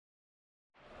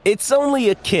It's only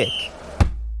a kick,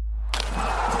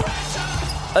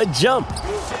 a jump,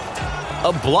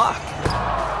 a block.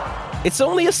 It's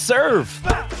only a serve.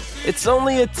 It's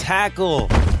only a tackle,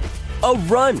 a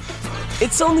run.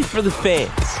 It's only for the fans.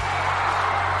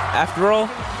 After all,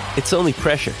 it's only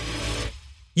pressure.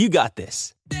 You got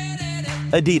this.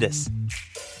 Adidas.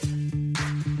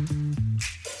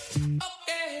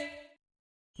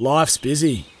 Life's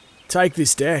busy. Take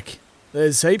this deck.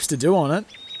 There's heaps to do on it,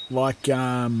 like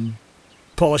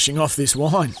polishing off this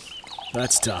wine.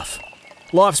 That's tough.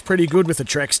 Life's pretty good with a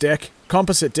Trex deck.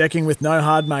 Composite decking with no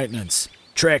hard maintenance.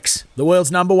 Trex, the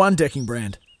world's #1 decking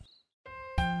brand.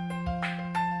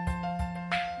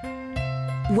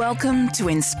 Welcome to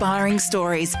Inspiring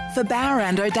Stories for Bowra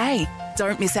and O'Dea.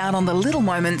 Don't miss out on the little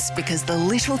moments because the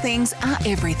little things are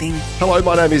everything. Hello,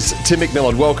 my name is Tim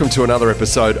McMillan. Welcome to another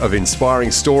episode of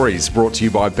Inspiring Stories brought to you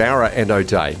by Bowra and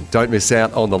O'Dea. Don't miss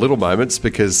out on the little moments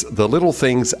because the little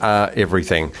things are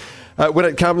everything. When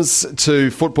it comes to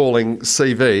footballing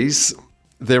CVs,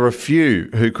 there are few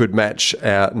who could match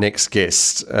our next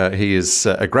guest. He is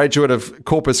a graduate of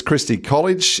Corpus Christi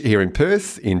College here in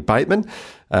Perth, in Bateman.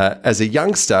 As a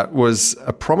youngster, was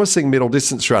a promising middle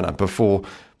distance runner before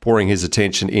pouring his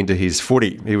attention into his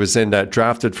footy. He was then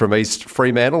drafted from East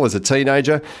Fremantle as a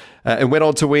teenager and went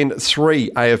on to win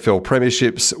 3 AFL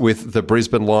premierships with the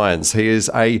Brisbane Lions. He is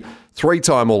a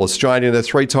 3-time All-Australian, a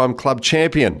 3-time club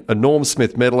champion, a Norm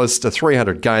Smith medalist, a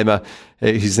 300 gamer.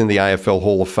 He's in the AFL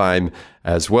Hall of Fame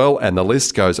as well, and the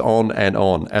list goes on and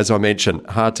on. As I mentioned,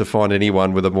 hard to find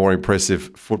anyone with a more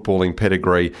impressive footballing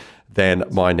pedigree than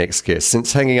my next guest.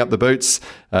 Since hanging up the boots,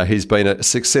 he's been a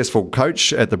successful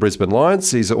coach at the Brisbane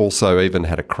Lions. He's also even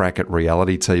had a crack at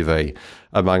reality TV,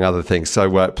 among other things.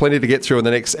 So plenty to get through in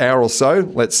the next hour or so.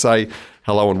 Let's say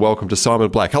hello and welcome to Simon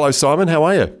Black. Hello, Simon. How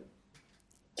are you?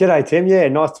 G'day, Tim. Yeah,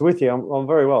 nice to be with you. I'm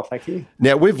very well, thank you.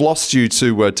 Now, we've lost you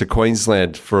to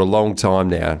Queensland for a long time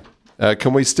now.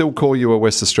 Can we still call you a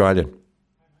West Australian?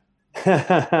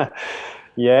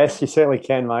 Yes, you certainly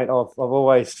can, mate. I've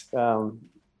always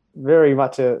very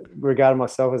much regarded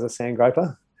myself as a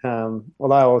sandgroper.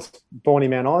 Although I was born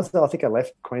in Mount Isa, I think I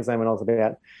left Queensland when I was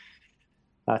about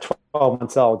 12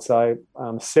 months old. So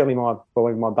certainly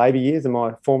my baby years and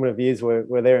my formative years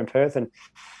were there in Perth. And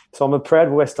so I'm a proud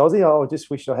West Aussie. I just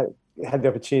wish I had the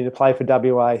opportunity to play for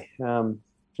WA.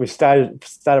 We started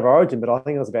state of origin, but I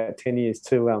think I was about 10 years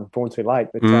born too late.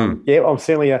 But yeah, I'm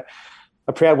certainly a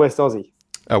proud West Aussie.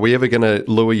 Are we ever going to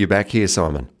lure you back here,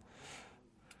 Simon?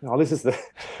 Oh, this is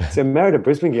so I'm married a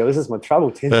Brisbane girl. This is my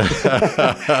trouble, Tim.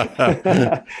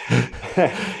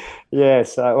 Yeah,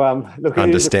 so look.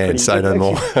 Understand, say no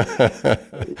more.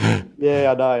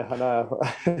 Yeah, I know.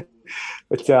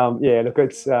 But yeah, look,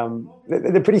 it's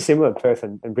they're pretty similar, Perth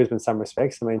and Brisbane in some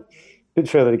respects. I mean, a bit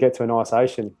further to get to a nice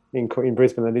ocean in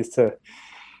Brisbane than it is to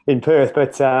in Perth.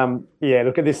 But yeah,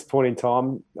 look, at this point in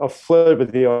time, I've flirted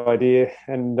with the idea,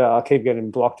 and I keep getting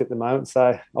blocked at the moment.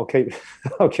 So I'll keep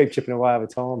chipping away over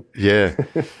time. Yeah.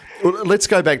 Well, let's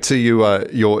go back to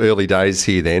your early days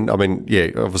here then. I mean, yeah,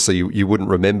 obviously you wouldn't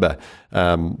remember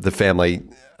the family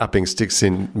upping sticks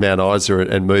in Mount Isa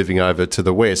and moving over to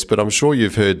the west, but I'm sure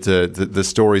you've heard the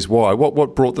stories why.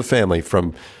 What brought the family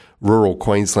from rural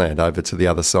Queensland over to the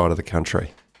other side of the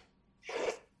country?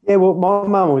 Yeah, well, my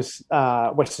mum was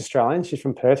West Australian. She's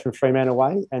from Perth, from Fremantle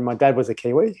way, and my dad was a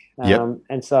Kiwi. Yep.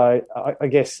 And so I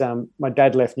guess my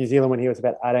dad left New Zealand when he was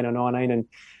about 18 or 19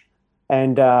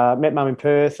 and met mum in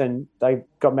Perth, and they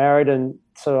got married, and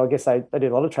so I guess they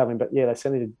did a lot of travelling. But, yeah, they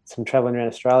certainly did some travelling around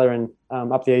Australia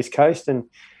and up the East Coast. And,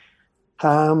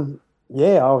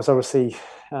 yeah, I was obviously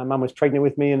mum was pregnant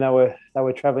with me, and they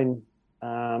were travelling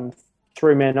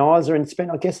through Mount Isa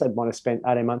and I guess they might have spent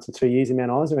 18 months or 2 years in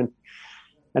Mount Isa.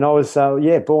 And I was,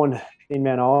 born in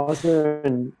Mount Isa,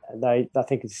 and I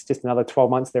think it's just another 12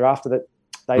 months thereafter that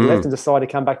they left and decided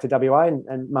to come back to WA.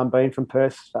 And mum being from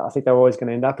Perth, I think they were always going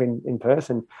to end up in Perth.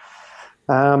 And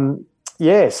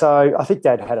so I think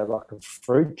Dad had a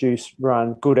fruit juice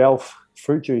run, Good Elf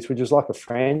Fruit Juice, which was like a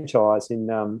franchise in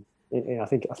I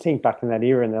think back in that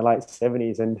era in the late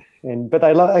 70s. But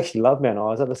they actually loved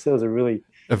Mount Isa. There was a really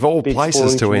of all big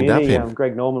places to end up in.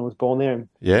 Greg Norman was born there.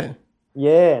 Yeah.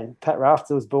 Yeah, and Pat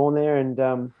Rafter was born there, and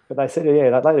but they said,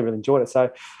 yeah, they really enjoyed it. So,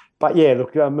 but yeah,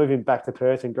 look, moving back to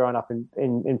Perth and growing up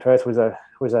in Perth was a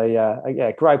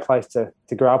great place to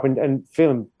grow up, and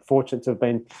feeling fortunate to have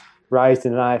been raised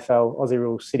in an AFL Aussie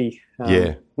Rules city.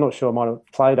 Yeah, not sure I might have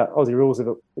played Aussie Rules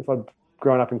if I'd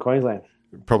grown up in Queensland.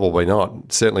 Probably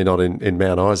not. Certainly not in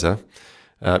Mount Isa.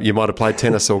 You might have played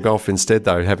tennis or golf instead,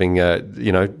 though, having heard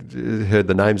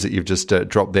the names that you've just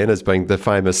dropped then as being the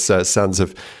famous sons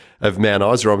of of Mount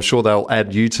Isa. I'm sure they'll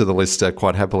add you to the list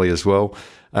quite happily as well,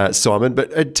 Simon.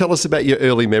 But tell us about your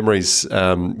early memories,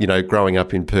 growing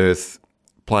up in Perth,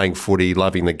 playing footy,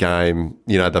 loving the game,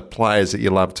 the players that you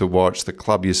loved to watch, the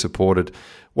club you supported.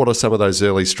 What are some of those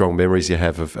early strong memories you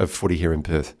have of footy here in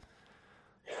Perth?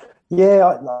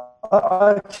 Yeah,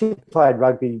 I actually played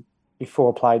rugby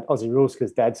before I played Aussie Rules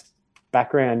because Dad's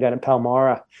background down at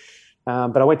Palmyra.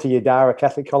 But I went to Yadara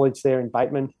Catholic College there in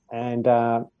Bateman, and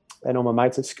all my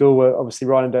mates at school were obviously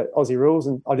right into Aussie Rules.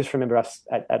 And I just remember us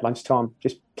at lunchtime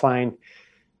just playing,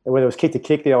 whether it was kick to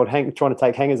kick, the old trying to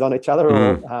take hangers on each other,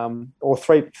 or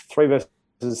three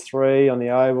versus three on the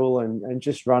oval, and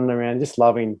just running around, just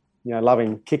loving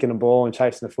kicking the ball and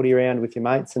chasing the footy around with your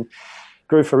mates, and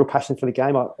grew for a real passion for the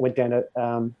game. I went down to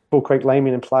Bull Creek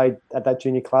Lehman and played at that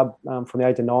junior club from the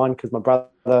age of 9 because my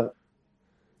brother,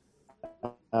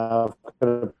 I've got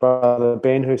a brother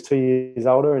Ben who's 2 years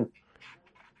older, and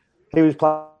he was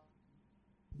playing.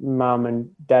 Mum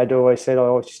and Dad always said I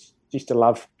always used to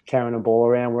love carrying a ball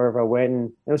around wherever I went,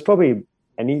 and it was probably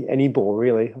any ball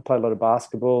really. I played a lot of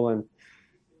basketball and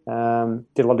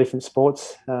did a lot of different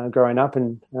sports growing up,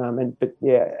 but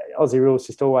yeah, Aussie Rules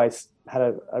just always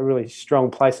had a really strong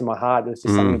place in my heart. There's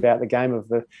just something about the game of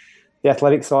the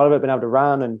athletic side of it, being able to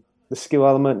run, and the skill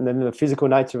element, and then the physical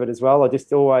nature of it as well. I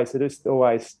just always I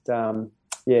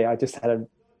just had a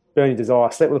burning desire. I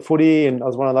slept with a footy, and I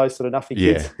was one of those sort of nuffy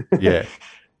kids. Yeah.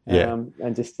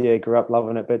 And just grew up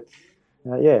loving it. But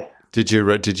Did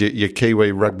your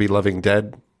Kiwi rugby loving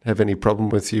dad have any problem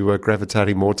with you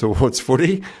gravitating more towards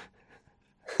footy?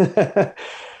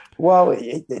 Well,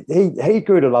 he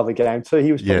grew to love the game too.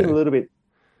 He was probably a little bit.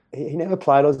 He never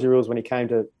played Aussie Rules when he came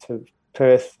to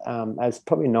Perth as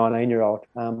probably a 19-year-old.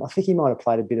 I think he might have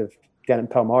played a bit of down in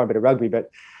Palmyra, a bit of rugby,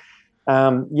 but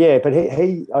but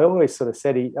he I always sort of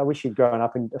said I wish he'd grown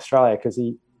up in Australia, because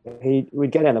we'd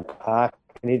go down the park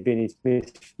and he'd be in his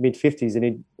mid-50s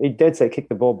and he'd dead set kick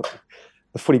the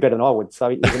footy better than I would. So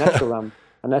he was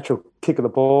a natural kick of the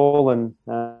ball, and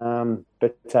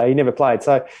but he never played.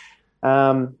 So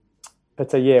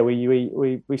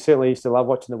we certainly used to love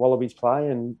watching the Wallabies play,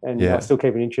 and I still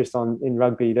keep an interest in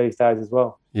rugby these days as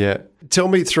well. Yeah. Tell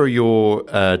me through your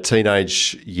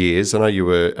teenage years. I know you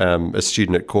were a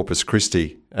student at Corpus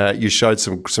Christi. You showed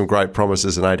some great promise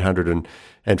as an 800 and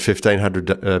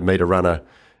 1500 metre runner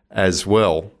as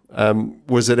well.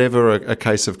 Was it ever a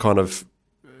case of kind of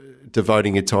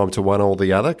devoting your time to one or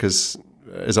the other? Because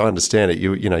as I understand it,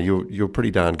 you're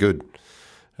pretty darn good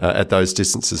at those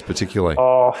distances, particularly.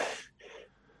 Oh,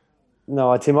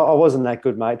 no, Tim, I wasn't that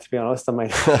good, mate, to be honest. I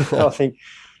mean, I think,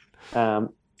 I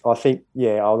would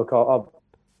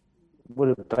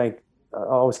have been,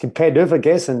 I was competitive, I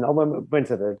guess, and I went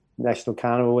to the National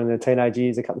Carnival in the teenage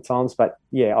years a couple of times, but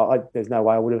there's no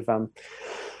way I would have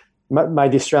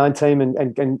made the Australian team and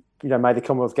made the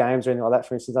Commonwealth Games or anything like that,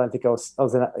 for instance. I don't think I was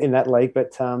in that league,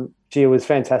 but it was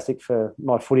fantastic for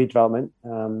my footy development.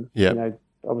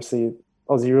 Obviously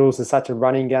Aussie Rules is such a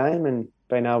running game, and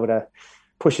being able to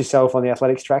push yourself on the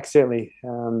athletics track certainly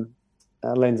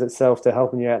lends itself to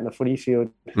helping you out in the footy field.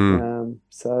 It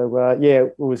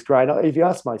was great. If you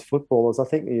ask most footballers, I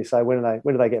think you say when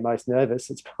do they get most nervous?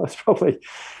 It's probably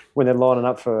when they're lining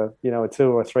up for a 2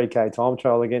 or 3K time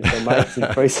trial against their mates in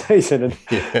pre-season,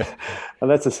 and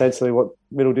that's essentially what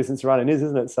middle distance running is,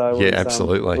 isn't it? So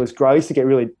absolutely, it was great. I used to get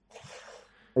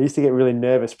really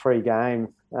nervous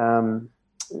pre-game,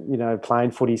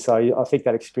 playing footy. So I think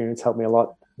that experience helped me a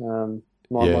lot.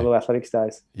 My little athletics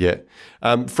days. Yeah.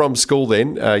 From school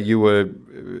then, you were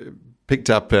picked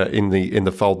up in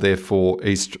the fold there for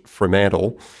East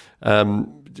Fremantle.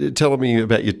 Tell me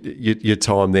about your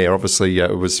time there. Obviously,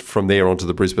 it was from there onto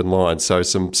the Brisbane Lions, so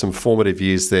some formative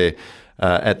years there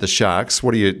at the Sharks.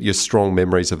 What are your strong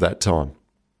memories of that time?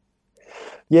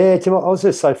 Yeah, Tim, I was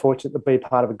just so fortunate to be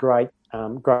part of a great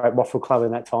waffle club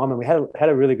in that time, and we had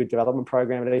a really good development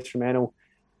program at East Fremantle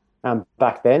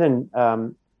back then, and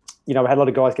we had a lot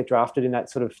of guys get drafted in that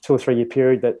sort of 2 or 3 year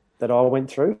period that I went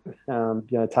through.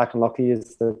 Tarkin Lockie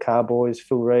is the Carboys,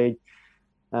 Phil Reid.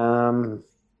 I've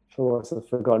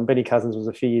forgotten. Benny Cousins was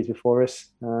a few years before us.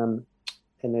 And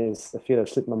there's a few that have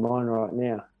slipped my mind right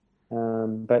now.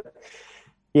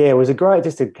 It was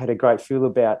had a great feel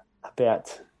about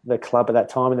the club at that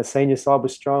time, and the senior side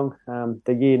was strong.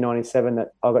 The year 97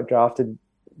 that I got drafted,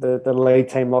 the league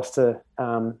team lost to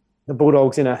the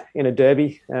Bulldogs in a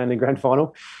derby in the grand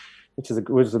final, which was a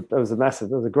great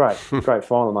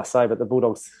final, I must say. But the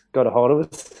Bulldogs got a hold of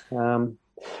us. I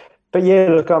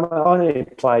only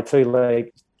played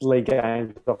 2 league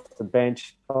games off the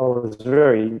bench. I was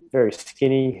very, very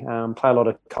skinny. Played a lot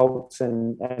of Colts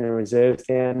and reserves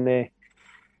down there.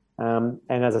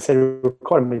 And as I said, we were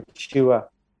quite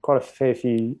quite a fair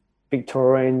few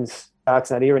Victorians,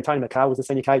 Sharks in that era. And Tony McCarr was the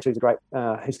senior coach, who's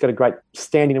got a great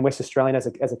standing in West Australian as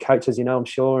a coach, as you know, I'm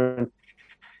sure. And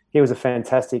he was a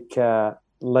fantastic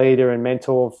leader and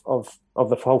mentor of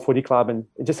the whole footy club, and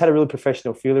it just had a really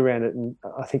professional feel around it. And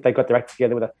I think they got their act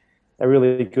together with a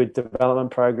really good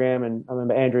development program. And I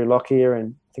remember Andrew Lockyer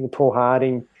and I think Paul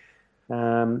Harding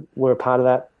were a part of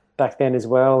that back then as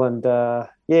well. And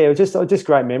it was just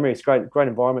great memories, great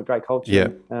environment, great culture. Yeah.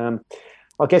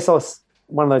 I guess I was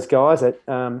one of those guys that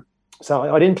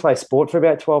so I didn't play sport for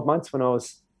about 12 months when I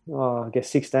was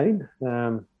 16.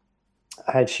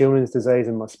 I had Shillman's disease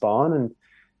in my spine, and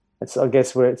it's sort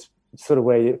of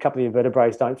where a couple of your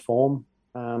vertebrae don't form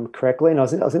correctly, and I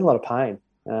was in a lot of pain.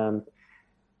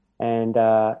 And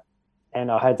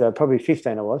I had probably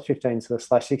 15 sort of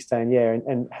 /16,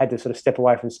 and had to sort of step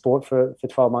away from sport for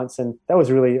 12 months. And that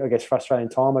was really, I guess, frustrating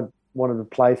time. I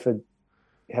wanted to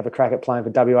have a crack at playing for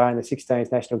WA in the 16th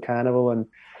National Carnival and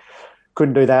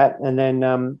couldn't do that. And then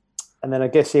I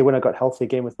guess, when I got healthy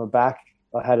again with my back,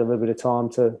 I had a little bit of time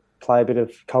to play a bit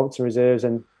of Colts and reserves,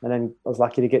 and then I was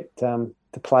lucky to get to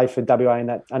play for WA in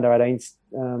that under-18s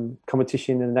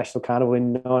competition in the National Carnival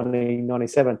in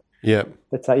 1997. Yeah.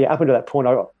 But up until that point,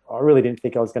 I really didn't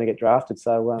think I was going to get drafted.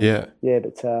 So it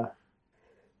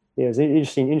was an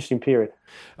interesting period.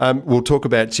 We'll talk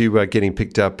about you getting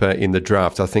picked up in the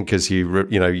draft. I think as we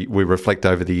reflect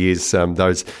over the years,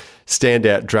 those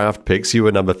standout draft picks, you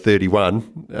were number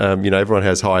 31. Everyone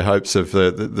has high hopes of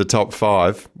the top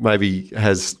 5, maybe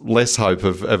has less hope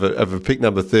of a pick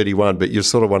number 31, but you're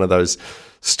sort of one of those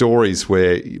stories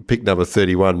where pick number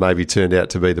 31 maybe turned out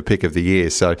to be the pick of the year.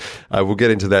 So we'll get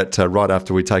into that right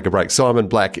after we take a break. Simon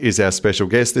Black is our special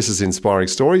guest. This is Inspiring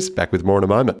Stories. Back with more in a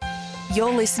moment.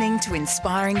 You're listening to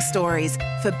Inspiring Stories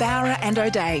for Bowra and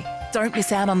O'Dea. Don't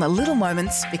miss out on the little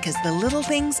moments, because the little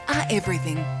things are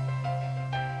everything.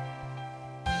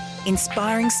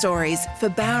 Inspiring Stories for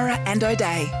Bowra and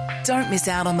O'Dea. Don't miss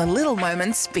out on the little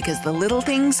moments, because the little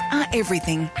things are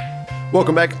everything.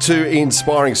 Welcome back to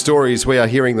Inspiring Stories. We are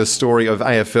hearing the story of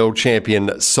AFL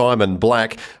champion Simon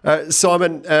Black.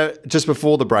 Simon, just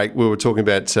before the break, we were talking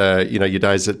about your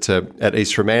days at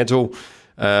East Fremantle.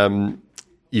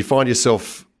 You find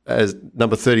yourself as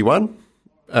number 31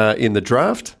 in the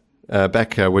draft. We're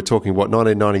talking,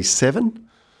 1997?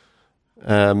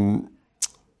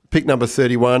 Pick number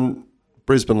 31,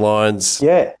 Brisbane Lions.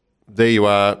 Yeah. There you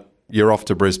are. You're off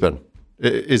to Brisbane.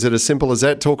 Is it as simple as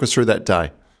that? Talk us through that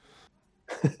day.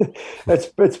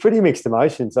 It's pretty mixed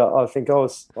emotions. I think I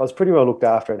was pretty well looked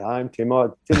after at home, Tim. I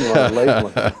didn't want to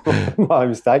leave my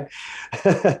home state.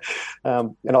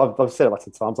 And I've said it lots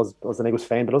of times. I was an Eagles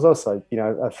fan, but I was also,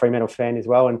 a Fremantle fan as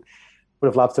well, and would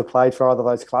have loved to have played for either of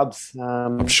those clubs.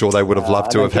 I'm sure they would have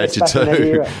loved to have had you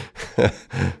too.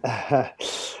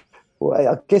 Well,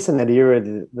 I guess in that era,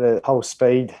 the whole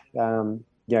speed, turning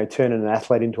an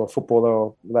athlete into a footballer,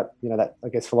 or that I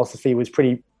guess philosophy was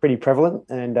pretty prevalent.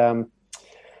 And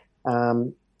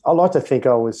I like to think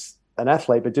I was an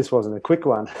athlete, but just wasn't a quick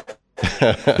one.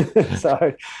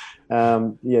 So,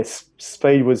 yes,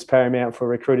 speed was paramount for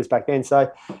recruiters back then.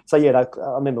 So I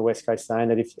remember West Coast saying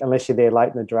that unless you're there late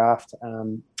in the draft,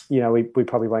 we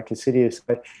probably won't consider you.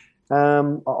 So,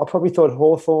 I probably thought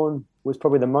Hawthorn was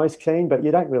probably the most keen, but you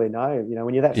don't really know.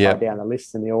 When you're that far down the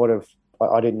list in the order of,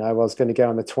 I didn't know I was going to go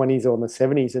in the 20s or in the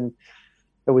 70s, and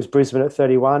it was Brisbane at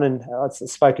 31. And I'd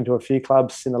spoken to a few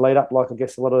clubs in the lead up, like I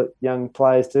guess a lot of young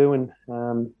players do. And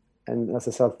as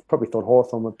I said, I probably thought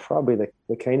Hawthorn were probably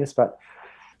the keenest.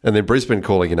 And then Brisbane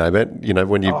calling your name out,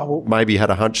 when you maybe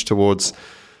had a hunch towards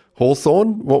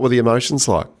Hawthorn, what were the emotions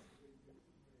like?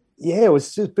 Yeah, it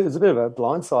was a bit of a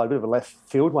blindside, a bit of a left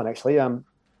field one, actually.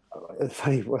 It's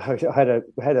funny, I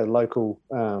had a local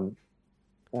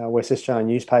West Australian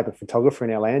newspaper photographer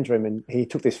in our lounge room, and he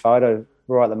took this photo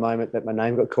right at the moment that my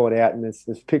name got called out, and there's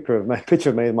this picture of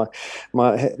me with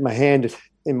my hand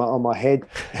on my head,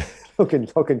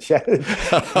 looking shattered.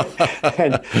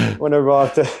 And when I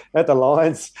arrived at the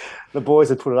Lions, the boys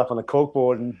had put it up on the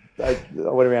corkboard, and I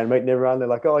went around meeting everyone. They're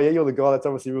like, "Oh yeah, you're the guy that's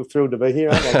obviously real thrilled to be here,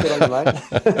 aren't you? Good on you,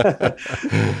 mate."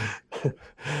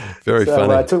 Very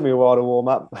funny. It took me a while to warm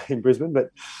up in Brisbane,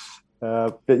 but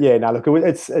yeah, no, look,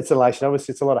 it's elation.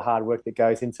 Obviously, it's a lot of hard work that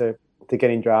goes into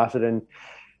getting drafted, and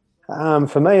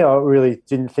for me, I really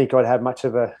didn't think I'd have much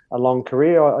of a long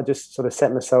career. I just sort of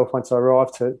set myself once I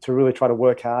arrived to really try to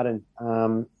work hard and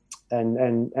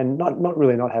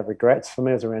not have regrets. For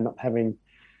me, it was around not having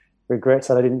regrets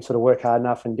that I didn't sort of work hard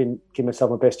enough and didn't give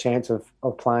myself my best chance of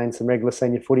playing some regular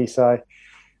senior footy. So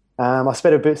I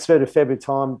spent a fair bit of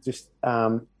time just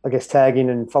I guess tagging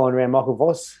and following around Michael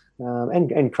Voss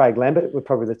and Craig Lambert were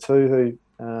probably the two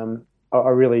who I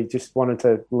really just wanted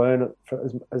to learn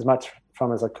as much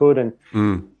from as I could. And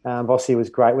Vossi was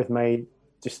great with me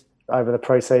just over the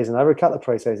pre-season, over a couple of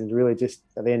pre-seasons, really just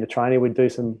at the end of training, we'd do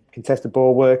some contested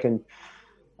ball work. And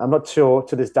I'm not sure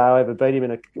to this day I ever beat him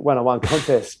in a one-on-one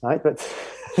contest, mate, but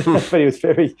but he was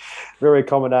very, very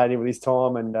accommodating with his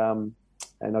time. And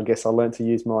I guess I learned to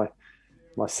use my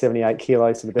 78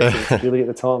 kilos to the best of his ability at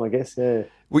the time, I guess, yeah.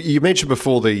 Well, you mentioned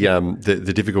before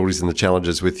the difficulties and the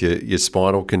challenges with your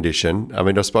spinal condition. I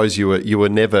mean, I suppose you were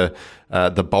never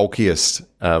the bulkiest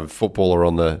footballer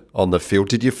on the field.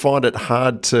 Did you find it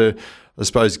hard to, I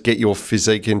suppose, get your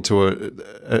physique into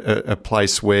a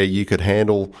place where you could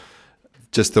handle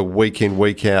just the week in,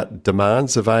 week out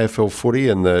demands of AFL footy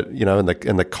and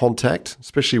the contact,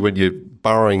 especially when you're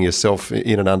burrowing yourself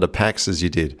in and under packs as you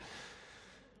did?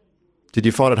 Did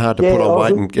you find it hard to put on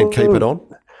weight and keep it on?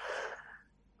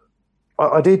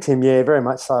 I did, Tim, yeah, very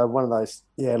much so. One of those,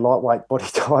 lightweight body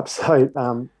types.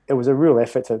 So it was a real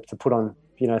effort to put on,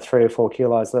 3 or 4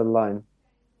 kilos, let alone,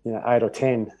 8 or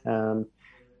 10.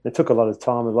 It took a lot of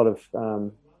time, a lot of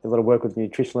work with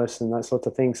nutritionists and those sorts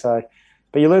of things. So,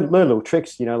 but you learn little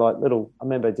tricks, I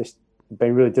remember just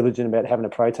being really diligent about having a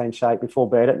protein shake before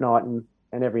bed at night and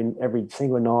every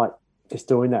single night just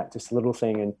doing that, just a little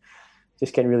thing, and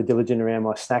just getting really diligent around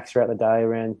my snacks throughout the day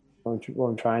while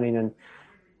I'm training.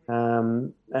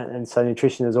 And so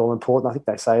nutrition is all important. I think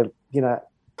they say,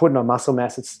 putting on muscle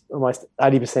mass, it's almost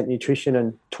 80% nutrition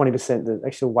and 20% the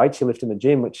actual weights you lift in the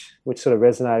gym, which sort of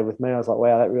resonated with me. I was like,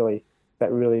 wow, that really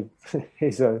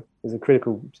is a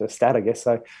critical sort of stat, I guess.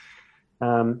 So,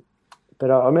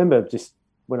 but I remember just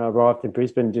when I arrived in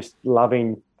Brisbane, just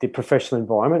loving the professional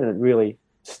environment, and it really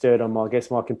stirred on my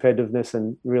competitiveness,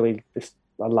 and really just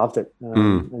I loved it.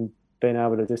 And being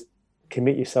able to just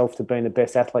commit yourself to being the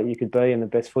best athlete you could be and the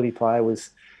best footy player was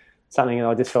something that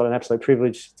I just felt an absolute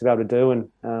privilege to be able to do,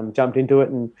 and jumped into it.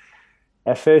 And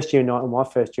my first year in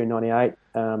 98,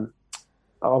 when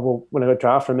I got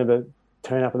drafted, I remember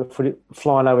turning up at the footy,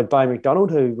 flying over with Bowie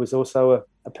McDonald, who was also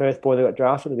a Perth boy that got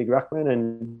drafted, a big ruckman,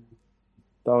 and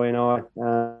Bowie and I,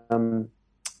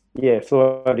 flew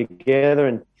over together.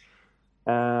 And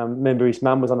remember his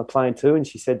mum was on the plane too, and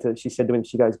she said to him,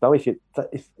 she goes, "Bowie,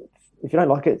 if you don't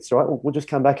like it, it's all right. We'll just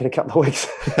come back in a couple of weeks."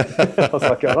 I was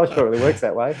like, I'm not sure it really works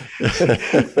that way.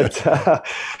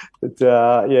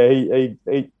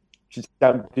 He just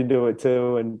jumped into it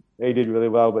too, and he did really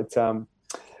well. But I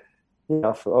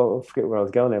forget where I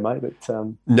was going there, mate. But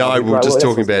no, we were just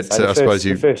talking about. I suppose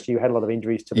the first year you had a lot of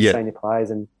injuries to the senior players,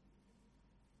 and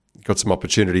got some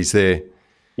opportunities there.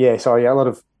 Yeah, sorry,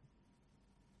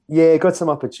 got some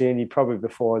opportunity probably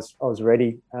before I was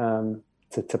ready.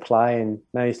 To play, and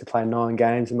I used to play 9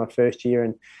 games in my first year,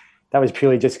 and that was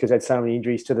purely just because I had so many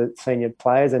injuries to the senior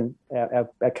players, and our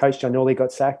coach John Norley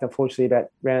got sacked, unfortunately, about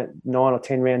round 9 or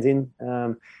 10 rounds in.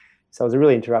 So it was a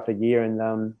really interrupted year,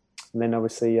 and then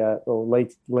obviously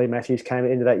Lee Matthews came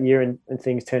into that year, and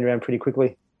things turned around pretty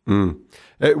quickly.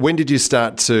 When did you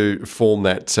start to form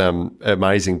that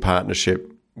amazing partnership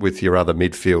with your other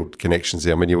midfield connections?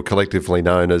 I mean, you were collectively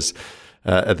known as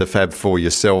the Fab Four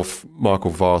yourself,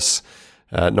 Michael Voss,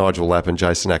 Nigel Lapp and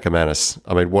Jason Ackermanis.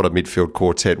 I mean, what a midfield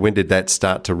quartet. When did that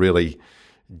start to really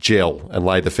gel and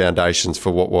lay the foundations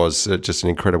for what was just an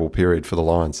incredible period for the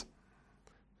Lions?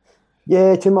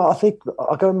 Yeah, Tim, I think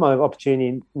I got my opportunity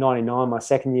in 99, my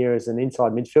second year as an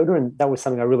inside midfielder, and that was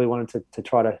something I really wanted to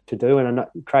try to do. And I know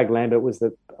Craig Lambert was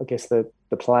the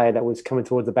player that was coming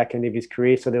towards the back end of his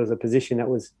career, so there was a position that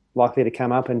was likely to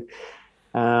come up. And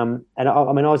I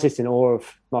was just in awe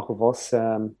of Michael Voss,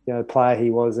 the player he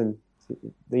was, and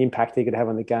the impact he could have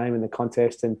on the game and the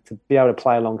contest, and to be able to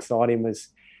play alongside him was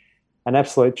an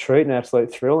absolute treat, an absolute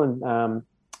thrill. And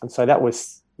so that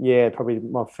was, probably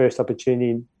my first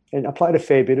opportunity. And I played a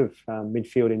fair bit of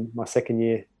midfield in my second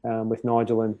year with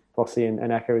Nigel and Vossi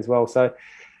and Acker as well. So,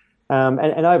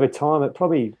 and over time, I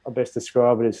best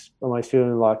describe it as almost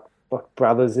feeling like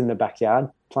brothers in the backyard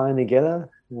playing together,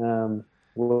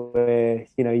 where,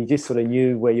 you just sort of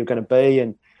knew where you're going to be.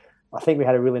 And I think we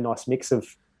had a really nice mix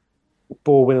of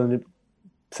ball winning,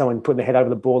 someone putting their head over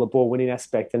the ball winning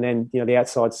aspect, and then, the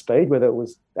outside speed, whether it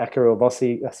was Acker or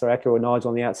Nigel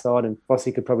on the outside, and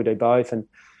Vossi could probably do both. And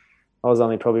I was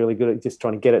only probably really good at just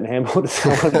trying to get it and handle it to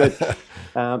someone.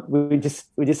 But we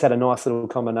just had a nice little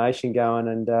combination going,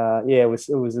 and it was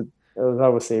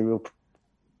obviously a real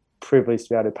privilege to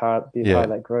be able to be part of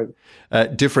that group.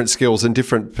 Different skills and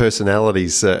different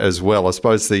personalities as well. I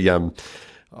suppose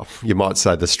you might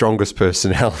say the strongest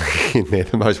personality in there,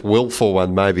 the most willful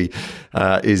one maybe,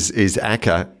 is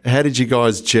Acker. How did you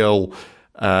guys gel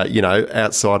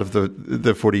outside of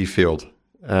the footy field?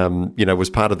 Was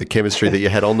part of the chemistry that you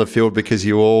had on the field because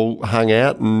you all hung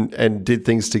out and did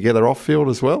things together off field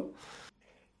as well?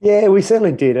 Yeah, we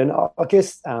certainly did. And I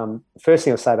guess first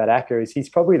thing I'll say about Acker is he's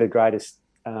probably the greatest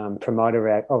promoter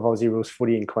of Aussie rules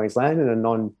footy in Queensland in a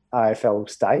non-AFL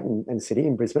state and city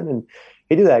in Brisbane. And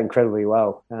he did that incredibly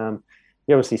well.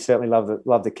 He obviously certainly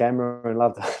loved the camera and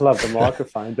loved the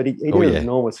microphone, but he did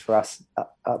enormous for us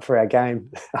for our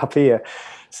game up here.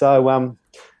 So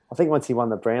I think once he won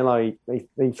the Brownlow,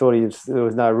 he thought there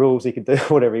was no rules. He could do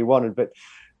whatever he wanted. But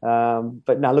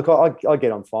no, look, I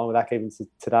get on fine with that. Even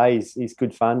today, he's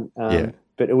good fun.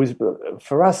 But it was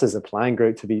for us as a playing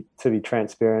group to be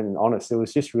transparent and honest. It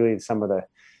was just really some of the,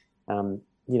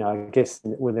 I guess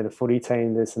within a footy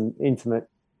team, there's some intimate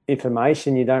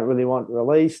information you don't really want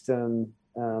released.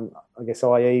 I guess,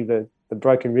 i.e., the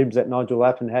broken ribs that Nigel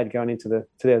Lappin had going into the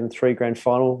 2003 grand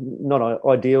final. Not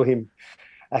ideal.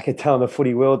 I could tell in the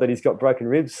footy world that he's got broken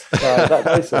ribs. So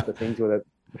those sorts of things were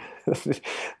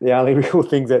the only real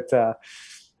things that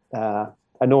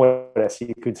annoyed us,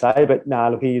 you could say. But no,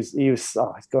 look, he's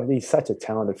such a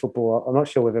talented footballer. I'm not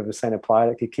sure we've ever seen a player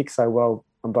that could kick so well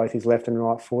on both his left and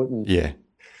right foot. And,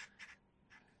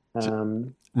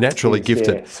 naturally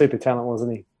gifted. Yeah, super talent,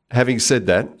 wasn't he? Having said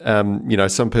that,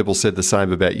 some people said the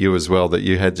same about you as well, that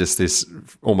you had just this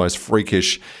almost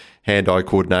freakish hand-eye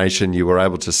coordination. You were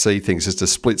able to see things just a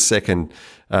split second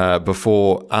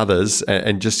before others,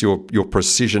 and just your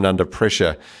precision under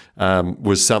pressure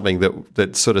was something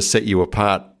that sort of set you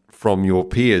apart from your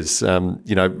peers.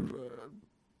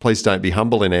 Please don't be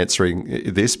humble in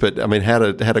answering this, but I mean, how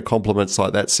do compliments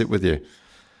like that sit with you?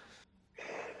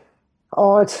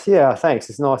 Oh, thanks.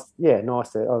 It's nice. Yeah,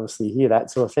 nice to obviously hear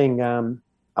that sort of thing.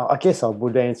 I guess I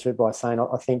would answer it by saying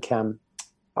I think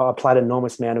I played an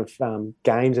enormous amount of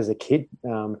games as a kid,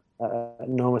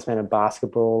 enormous amount of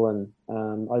basketball, and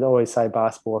I'd always say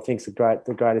basketball I think is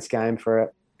the greatest game for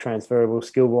it, transferable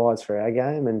skill-wise for our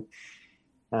game,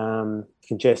 and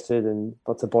congested and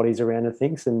lots of bodies around and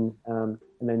things, and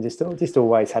then just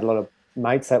always had a lot of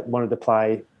mates that wanted to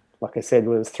play, like I said,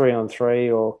 whether it was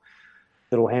 3-on-3 or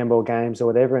little handball games or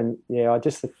whatever. And I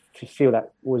just feel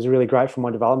that was really great for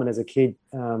my development as a kid,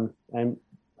 and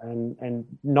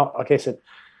not, I guess it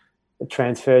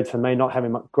transferred for me, not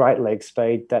having great leg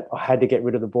speed, that I had to get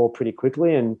rid of the ball pretty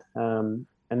quickly, and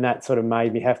that sort of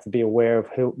made me have to be aware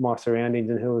of my surroundings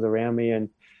and who was around me, and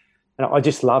I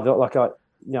just loved it. Like I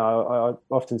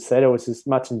often said, it was as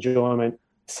much enjoyment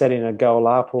setting a goal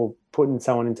up or putting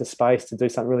someone into space to do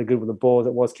something really good with the ball as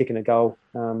it was kicking a goal.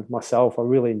 Myself, I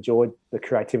really enjoyed the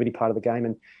creativity part of the game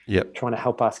and trying to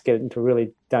help us get it into a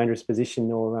really dangerous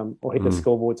position or hit the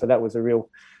scoreboard. So that was a real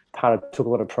part I took a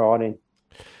lot of pride in.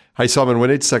 Hey, Simon, we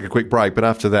need to take a quick break, but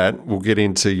after that, we'll get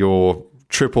into your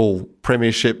triple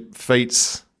premiership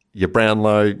feats, your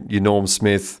Brownlow, your Norm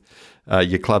Smith,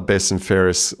 your club best and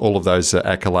fairest, all of those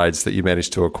accolades that you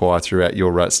managed to acquire throughout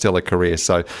your stellar career.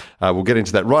 So we'll get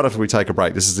into that right after we take a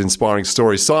break. This is Inspiring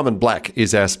Stories. Simon Black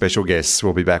is our special guest.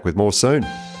 We'll be back with more soon.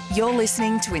 You're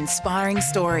listening to Inspiring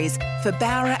Stories for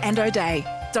Bowra and O'Dea.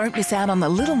 Don't miss out on the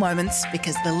little moments,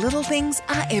 because the little things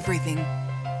are everything.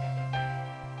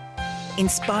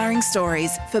 Inspiring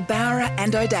Stories for Bowra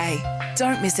and O'Dea.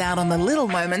 Don't miss out on the little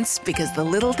moments, because the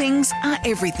little things are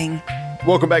everything.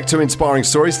 Welcome back to Inspiring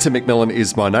Stories. Tim McMillan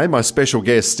is my name. My special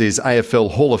guest is AFL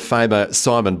Hall of Famer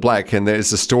Simon Black, and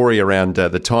there's a story around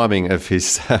the timing of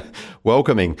his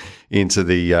welcoming into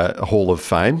the Hall of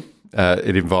Fame.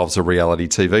 It involves a reality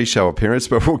TV show appearance,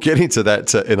 but we'll get into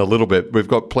that in a little bit. We've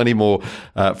got plenty more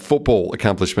football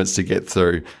accomplishments to get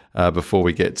through before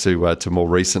we get to more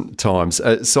recent times.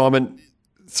 Simon,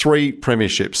 3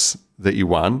 premierships that you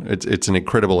won. It's an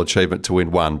incredible achievement to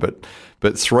win one, but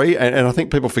 3, and I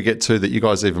think people forget too that you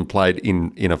guys even played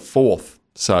in a 4th.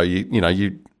 So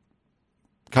you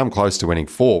come close to winning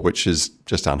 4, which is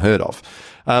just unheard of.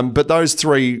 But those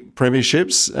 3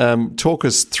 premierships, talk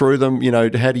us through them.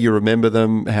 How do you remember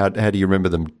them? How do you remember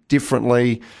them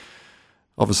differently?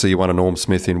 Obviously, you won a Norm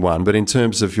Smith in one, but in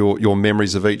terms of your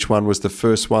memories of each one, was the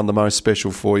first one the most special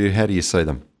for you? How do you see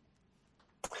them?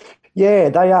 Yeah,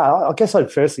 they are. I guess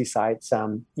I'd firstly say it's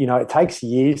it takes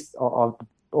years. I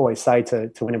always say to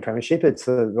win a premiership, it's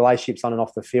the relationships on and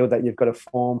off the field that you've got to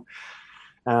form.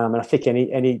 And I think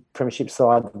any premiership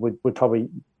side would probably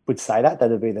say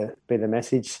that'd be the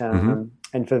message. And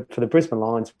for the Brisbane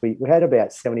Lions, we had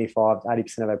about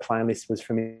 75-80% of our playing list was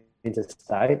from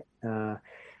interstate,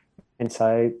 and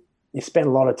so you spend a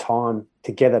lot of time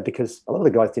together, because a lot of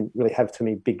the guys didn't really have too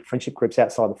many big friendship groups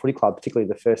outside the footy club, particularly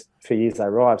the first few years they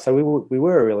arrived. So we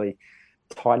were a really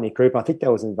tight-knit group. I think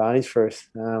that was an advantage for us.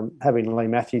 Having Lee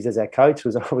Matthews as our coach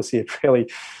was obviously a fairly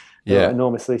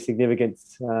enormously significant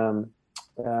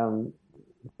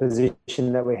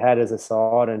position that we had as a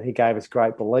side, and he gave us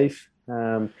great belief.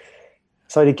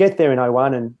 So to get there in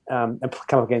 01 and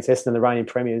come up against Essendon, the reigning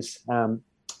premiers,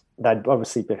 they'd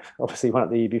obviously won it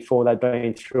the year before. They'd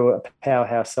been through a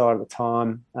powerhouse side at the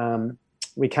time.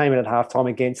 We came in at halftime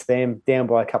against them, down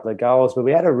by a couple of goals, but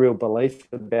we had a real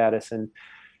belief about us. And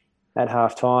at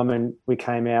halftime, and we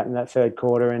came out in that third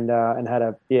quarter and had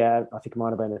I think it might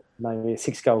have been maybe a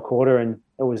 6-goal quarter, and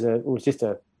it was just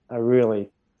a really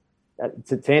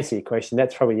to answer your question,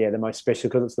 that's probably the most special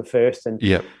because it's the first and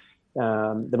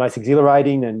the most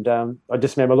exhilarating. And I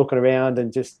just remember looking around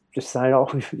and just saying, "Oh,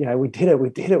 we did it,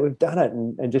 we've done it,"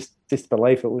 and just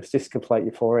disbelief. It was just complete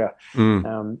euphoria,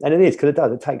 and it is because it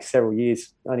does. It takes several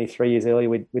years. Only 3 years earlier,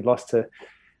 we'd lost to.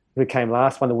 We came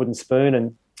last, won the Wooden Spoon,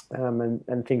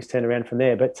 and things turned around from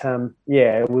there. But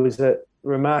it was a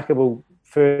remarkable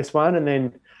first one, and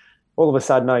then all of a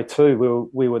sudden, 02,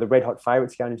 we were the red hot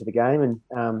favourites going into the game,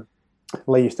 and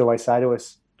Lee used to always say to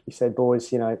us, he said,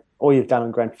 "Boys, all you've done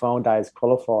on grand final day is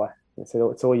qualify." He said,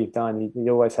 "It's all you've done."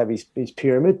 You always have his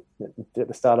pyramid at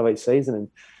the start of each season,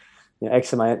 and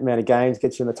X amount of games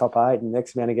gets you in the top 8, and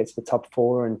X amount gets to the top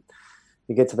 4, and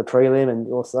you get to the prelim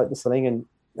and also that sort of thing.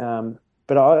 And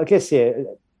but I guess in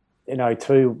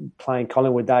 02 playing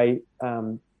Collingwood, it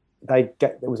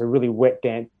was a really wet,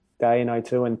 damp day in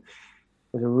 02, and it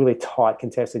was a really tight,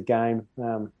 contested game.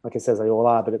 Like I said, they all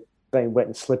are, but it being wet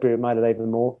and slippery, it made it even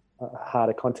more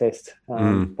harder contest.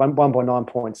 Won by 9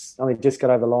 points. Only just got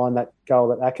over the line. That goal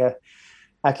that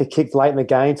Acker kicked late in the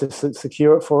game to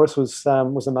secure it for us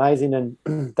was amazing, and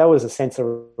that was a sense of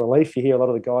relief. You hear a lot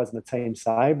of the guys in the team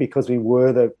say, because we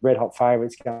were the red hot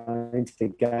favourites going into the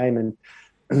game and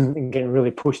getting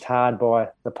really pushed hard by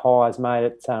the Pies, made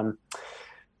it.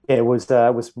 It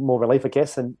was more relief, I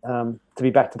guess, and to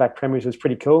be back-to-back premiers was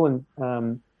pretty cool.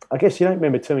 And I guess you don't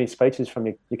remember too many speeches from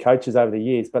your coaches over the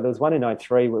years, but there was one in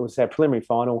 03 where it was our preliminary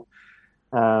final.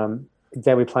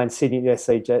 Then we played Sydney at the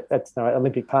SC at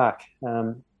Olympic Park,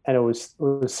 and it was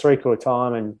 3-quarter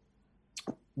time, and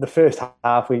the first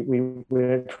half we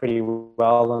went pretty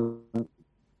well,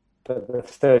 but the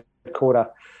third quarter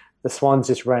the Swans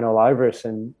just ran all over us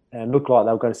and looked like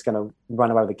they were just going to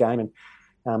run away with the game, and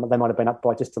they might have been up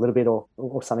by just a little bit or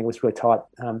something. It was really tight.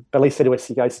 But Lee said to us,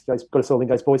 he goes, got us all in,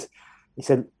 goes, "Boys," he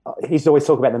said, he used to always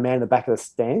talk about the man in the back of the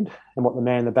stand and what the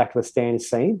man in the back of the stand is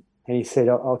seeing. And he said,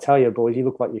 I'll tell you, boys, you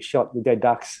look like you're shot. You're dead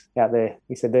ducks out there.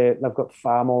 He said, they've got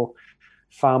far more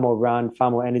run,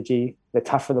 far more energy. They're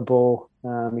tough for the ball.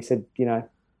 He said,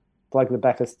 bloke in the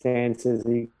back of the stand says,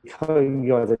 you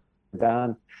guys are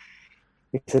done.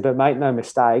 He said, but make no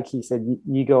mistake. He said,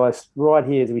 you guys right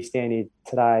here as we stand here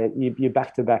today, you're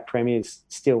back-to-back premiers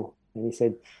still. And he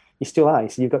said, you still are. He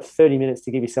said, you've got 30 minutes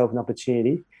to give yourself an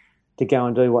opportunity to go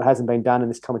and do what hasn't been done in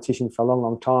this competition for a long,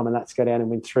 long time, and that's go down and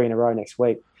win 3 in a row next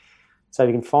week. So if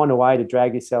you can find a way to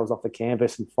drag yourselves off the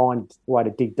canvas and find a way to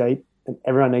dig deep, and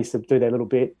everyone needs to do their little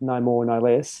bit, no more, no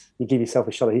less, you give yourself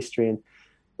a shot at history. And it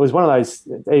was one of those,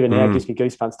 even now, gives me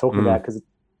goosebumps talking about it, because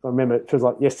I remember it feels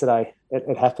like yesterday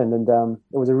it happened, and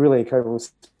it was a really incredible,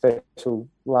 special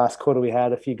last quarter we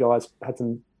had. A few guys had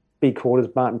some big quarters,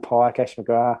 Martin Pike, Ash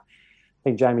McGrath, I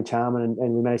think Jamie Charman,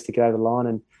 and we managed to get over the line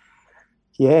and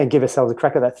give ourselves a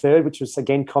crack at that third, which was,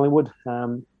 again, Collingwood.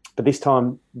 But this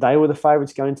time they were the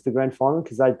favourites going into the grand final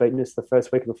because they'd beaten us the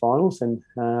first week of the finals. And,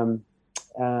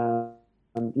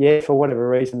 for whatever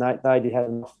reason, they did have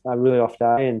a really off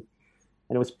day. And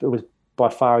it was by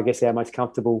far, I guess, our most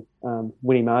comfortable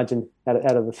winning margin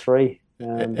out of the 3.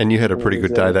 And you had a pretty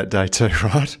good day that day too,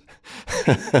 right?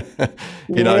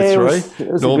 In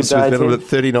 03. Norm Smith medalled at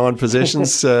 39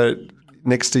 possessions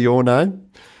next to your name.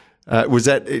 Was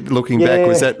that, looking back,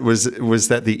 was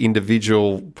that the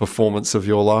individual performance of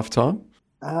your lifetime?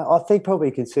 I think probably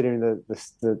considering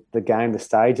the game, the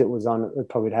stage it was on, it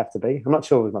probably would have to be. I'm not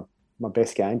sure it was my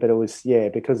best game, but it was,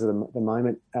 because of the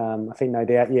moment. I think no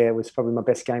doubt, it was probably my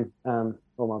best game, or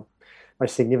my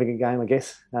most significant game, I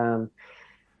guess.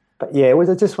 But it was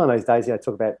just one of those days I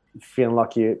talk about feeling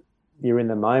like you're in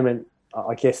the moment.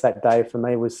 I guess that day for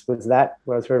me was that,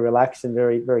 where I was very relaxed and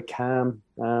very, very calm.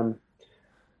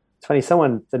 It's funny,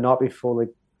 someone the night before,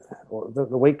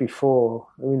 the week before,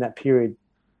 in that period,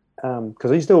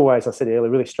 because I used to always, I said earlier,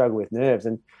 really struggle with nerves,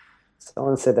 and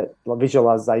someone said that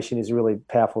visualization is a really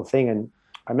powerful thing. And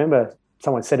I remember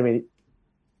someone said to me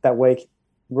that week,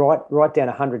 write down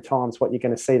 100 times what you're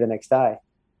going to see the next day.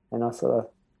 And I sort of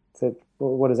said,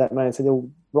 well, what does that mean? I said, well,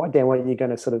 write down what you're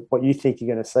going to what you think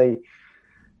you're going to see.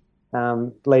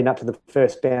 leading up to the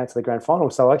first bounce of the grand final.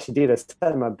 So I actually did. I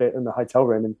sat in my bed in the hotel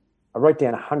room and I wrote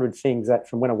down 100 things that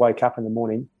from when I woke up in the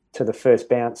morning to the first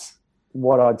bounce,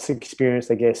 what I'd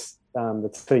experienced, I guess,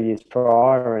 the 2 years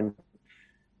prior, and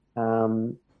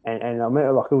I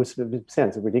remember, like, it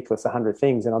sounds ridiculous, 100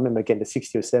 things, and I remember getting to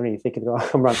 60 or 70 thinking, oh,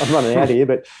 I'm running out here,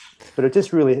 but it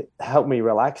just really helped me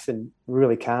relax and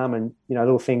really calm, and, you know,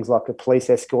 little things like a police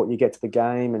escort, you get to the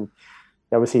game, and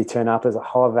obviously you turn up, there's a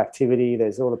hive of activity,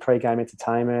 there's all the pre-game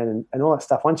entertainment and all that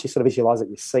stuff. Once you sort of visualise it,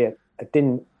 you see it, it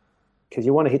didn't, because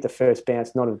you want to hit the first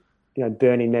bounce, not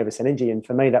burning nervous energy, and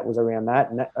for me that was around that,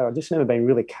 and I just remember being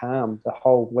really calm the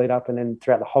whole lead up and then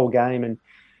throughout the whole game, and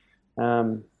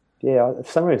for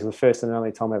some reason, it was the first and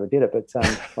only time I ever did it, but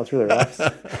I was really relaxed.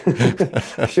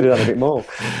 I should have done a bit more.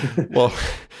 Well,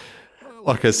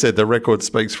 like I said, the record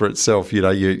speaks for itself. You know,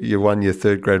 you won your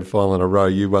third grand final in a row.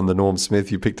 You won the Norm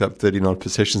Smith. You picked up 39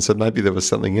 possessions, so maybe there was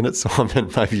something in it,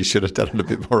 Simon. Maybe you should have done it a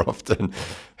bit more often.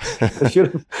 I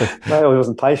should have. Maybe I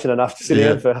wasn't patient enough to sit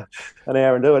down for an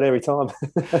hour and do it every time.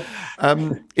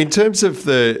 In terms of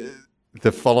the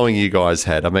following you guys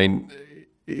had, I mean,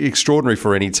 extraordinary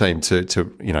for any team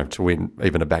to win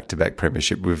even a back-to-back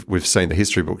premiership. We've seen the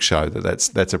history books show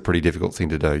that's a pretty difficult thing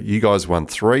to do. You guys won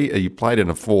 3. You played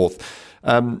in a 4th.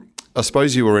 I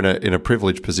suppose you were in a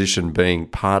privileged position being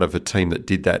part of a team that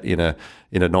did that in a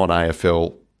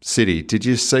non-AFL city. Did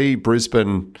you see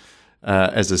Brisbane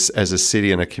as a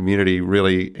city and a community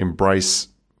really embrace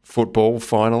football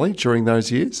finally during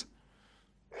those years?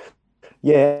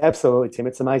 Yeah, absolutely, Tim.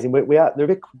 It's amazing. They're a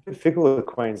bit fickle, the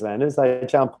Queenslanders. They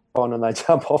jump on and they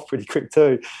jump off pretty quick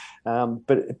too.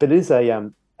 But it is a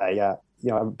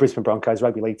Brisbane Broncos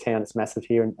rugby league town. It's massive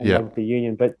here and rugby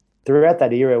union. But throughout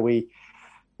that era, we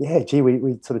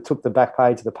sort of took the back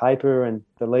page of the paper and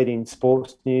the leading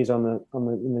sports news in the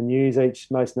news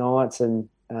most nights, and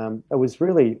it was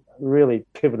really, really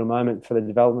pivotal moment for the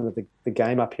development of the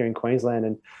game up here in Queensland.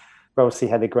 And we obviously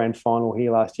had the grand final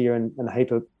here last year and a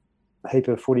heap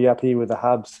of footy up here with the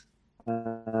Hubs.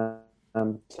 So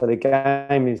the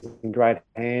game is in great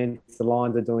hands. The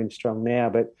Lions are doing strong now,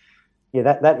 but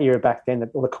that era back then,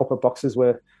 all the corporate boxes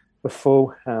were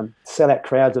full. Sellout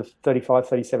crowds of 35,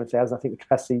 37,000. I think the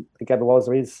capacity the Gabba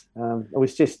Wazza is. It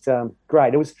was just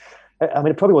great. It was. I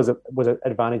mean, it probably was an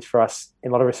advantage for us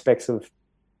in a lot of respects of,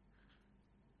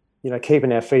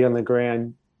 keeping our feet on the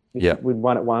ground. Yeah, we'd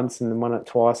won it once and then won it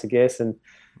twice, I guess, and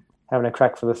having a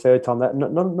crack for the third time. That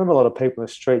not a lot of people in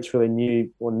the streets really knew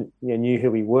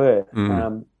who we were.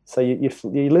 So you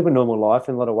live a normal life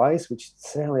in a lot of ways, which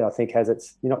certainly I think has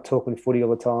its. You're not talking footy all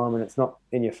the time, and it's not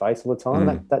in your face all the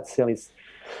time. That certainly is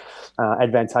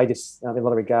advantageous in a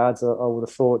lot of regards, I would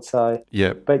have thought. So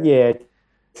but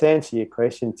to answer your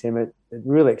question, Tim, it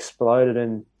really exploded,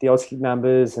 and the Auskick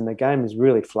numbers and the game has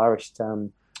really flourished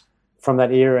from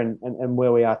that era and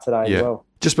where we are today as well.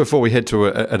 Just before we head to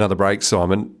another break,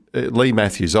 Simon, Leigh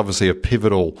Matthews, obviously a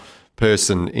pivotal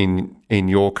person in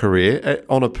your career.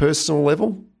 On a personal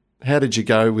level, how did you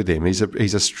go with him? He's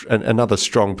another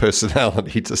strong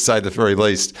personality, to say the very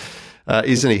least,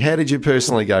 isn't he? How did you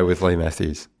personally go with Leigh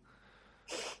Matthews?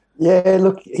 Yeah,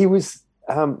 look, he was.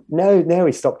 Now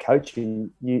he stopped coaching.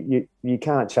 You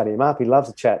can't shut him up. He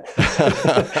loves to chat.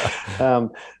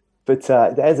 But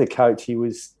as a coach, he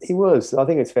was. I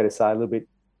think it's fair to say a little bit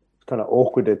kind of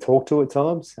awkward to talk to at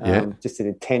times. Just an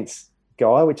intense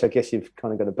guy, which I guess you've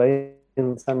kind of got to be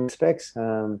in some respects.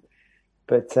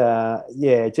 Just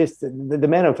the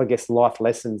amount of, I guess, life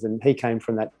lessons, and he came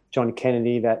from that John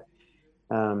Kennedy, that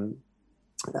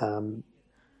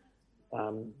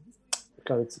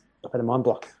it's I've had a mind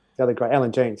block. The other great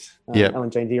Alan Jeans, Alan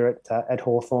Jeans here at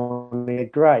Hawthorn. He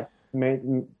had great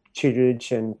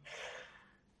tutorage and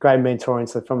great mentoring,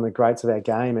 so from the greats of our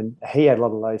game, and he had a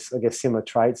lot of those, I guess, similar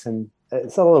traits. And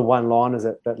it's a lot of one-liners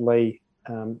that Leigh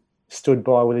stood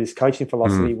by with his coaching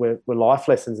philosophy were life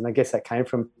lessons, and I guess that came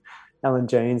from Alan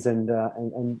Jeans and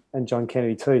John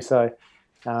Kennedy too. So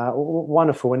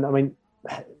wonderful. And I mean,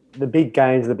 the big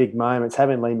games, the big moments,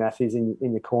 having Leigh Matthews in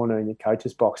your corner in your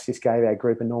coach's box just gave our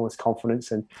group enormous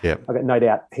confidence. And I've got no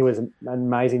doubt he was an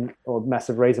amazing or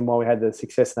massive reason why we had the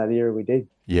success in that era we did.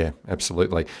 Yeah,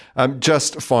 absolutely.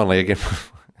 Just finally, again,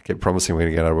 I keep promising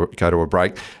we're going to go to a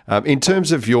break. In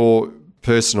terms of your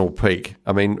personal peak,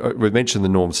 I mean, we mentioned the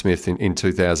Norm Smith in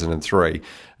 2003.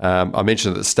 I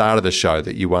mentioned at the start of the show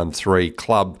that you won 3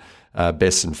 club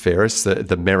best and fairest,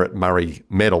 the Merritt Murray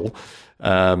Medal.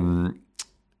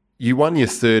 You won your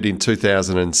 3rd in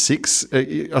 2006.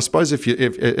 I suppose if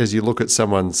as you look at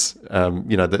someone's,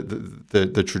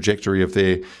 the trajectory of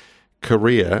their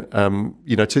career,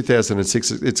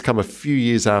 2006, it's come a few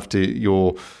years after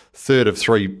your third of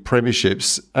 3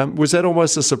 premierships. Was that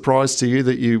almost a surprise to you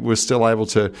that you were still able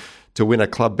to win a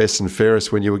club best and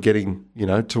fairest when you were getting,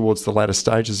 towards the latter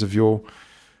stages of your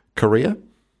career?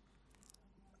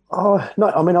 Oh no!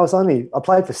 I mean, I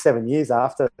played for 7 years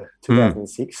after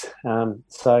 2006.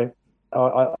 So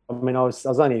I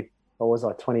was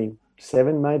like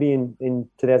 27 maybe in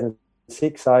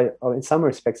 2006. So in some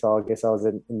respects, I guess I was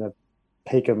in the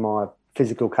peak of my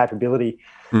physical capability.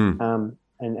 And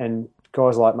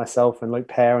guys like myself and Luke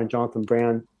Power and Jonathan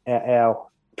Brown, our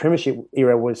premiership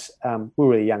era was we were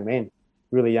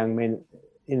really young men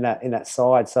in that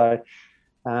side. So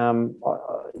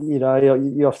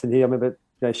you often hear, I remember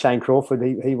Shane Crawford,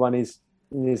 he won in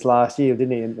his last year,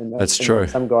 didn't he? And that's true.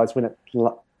 Some guys win it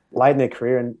late in their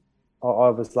career, and I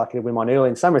was lucky to win mine early.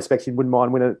 In some respects, you wouldn't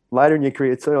mind winning it later in your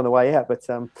career too on the way out. But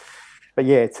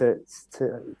yeah, to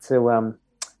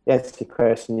answer your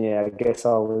question, I guess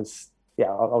I was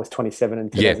 27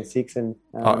 in 2006, and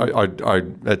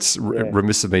that's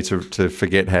remiss of me to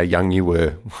forget how young you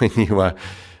were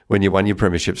when you won your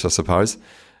premierships, I suppose.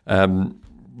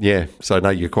 So no,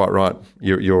 you're quite right.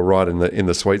 You're right in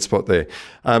the sweet spot there.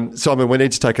 Simon, we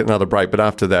need to take another break, but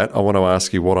after that, I want to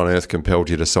ask you what on earth compelled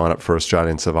you to sign up for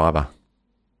Australian Survivor?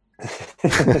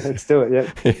 Let's do it,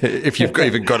 yeah. If you've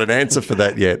even got an answer for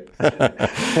that yet.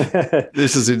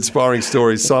 This is Inspiring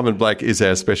Stories. Simon Black is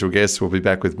our special guest. We'll be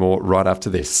back with more right after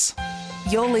this.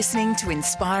 You're listening to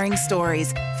Inspiring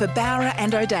Stories for Bowra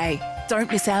and O'Dea.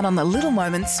 Don't miss out on the little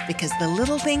moments, because the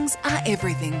little things are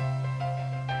everything.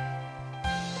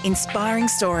 Inspiring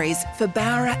Stories for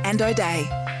Bowra and O'Dea.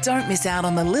 Don't miss out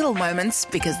on the little moments,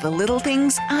 because the little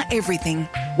things are everything.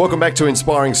 Welcome back to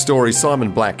Inspiring Stories.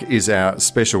 Simon Black is our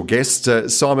special guest.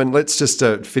 Simon, let's just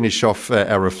finish off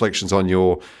our reflections on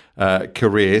your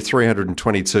career.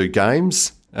 322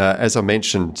 games. As I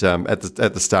mentioned at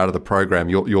the start of the program,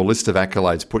 your list of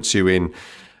accolades puts you in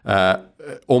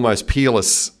almost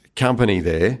peerless company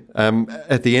there.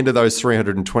 At the end of those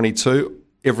 322,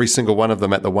 every single one of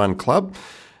them at the one club.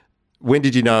 When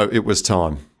did you know it was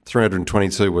time?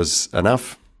 322 was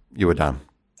enough? You were done?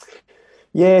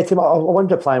 Yeah, Tim, I wanted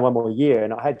to play in one more year,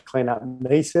 and I had clean-up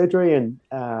knee surgery, and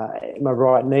my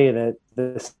right knee, and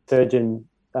the surgeon,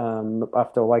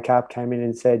 after I woke up, came in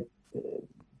and said,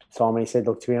 Simon, he said,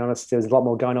 look, to be honest, there was a lot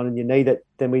more going on in your knee than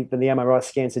the MRI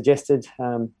scan suggested.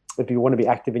 If you want to be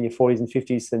active in your 40s and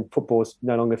 50s, then football's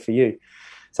no longer for you.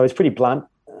 So it's pretty blunt,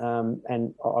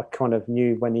 and I kind of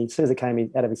knew as soon as it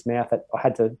came out of his mouth that I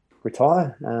had to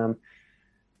retire.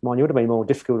 Mine would have been more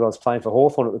difficult. I was playing for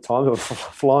Hawthorn at the time. It was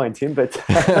flying, Tim, but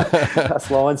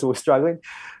us Lions were struggling.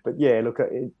 But yeah, look,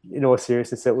 in all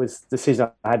seriousness, it was a decision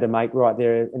I had to make right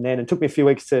there and then. It took me a few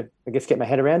weeks to, I guess, get my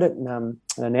head around it and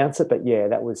announce it. But yeah,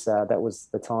 that was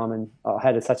the time, and I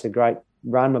had such a great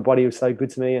run. My body was so good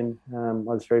to me, and I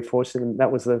was very fortunate, and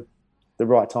that was the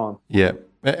right time. Yeah,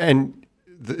 and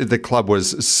the club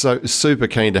was so super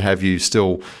keen to have you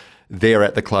still there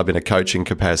at the club in a coaching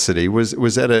capacity. Was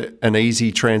that an easy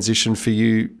transition for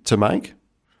you to make?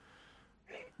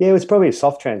 Yeah, it was probably a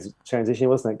soft transition,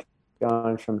 wasn't it?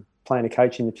 Going from playing to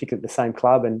coaching, particularly at the same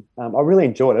club, and I really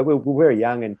enjoyed it. We were very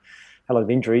young and had a lot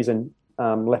of injuries, and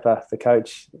Lepper, the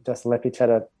coach, Justin Lepich,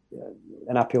 had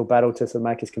an uphill battle to sort of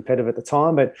make us competitive at the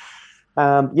time. But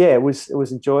it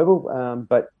was enjoyable.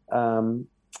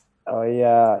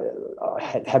 I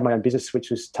had my own business, which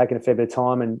was taking a fair bit of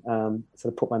time, and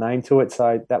sort of put my name to it.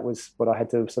 So that was what I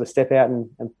had to sort of step out and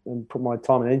put my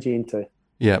time and energy into.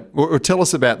 Yeah. Well, tell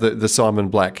us about the Simon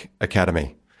Black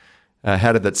Academy.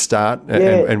 How did that start,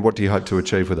 and what do you hope to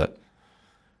achieve with it?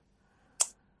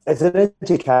 It's an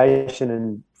education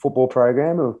and football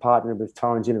program. We've partnered with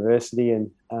Torrens University and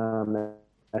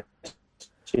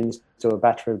students do a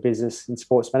Bachelor of Business in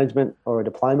Sports Management or a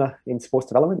Diploma in Sports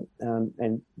Development.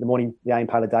 And the morning, the aim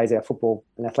part of the day is our football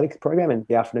and athletics program, and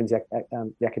the afternoon's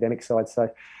the academic side. So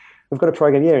we've got a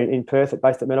program here in Perth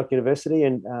based at Murdoch University,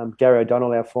 and Gary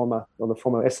O'Donnell, the former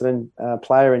Essendon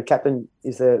player and captain,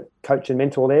 is the coach and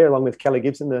mentor there, along with Kelly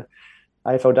Gibson, the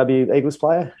AFLW Eagles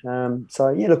player.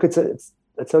 Look, I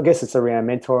guess it's around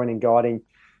mentoring and guiding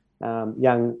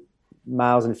young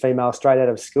males and females straight out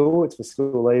of school. It's for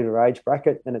school leaver age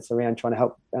bracket, and it's around trying to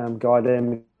help guide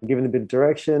them, give them a bit of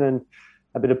direction and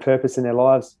a bit of purpose in their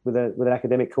lives with an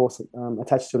academic course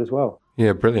attached to it as well.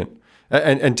 Yeah, brilliant.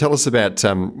 And tell us about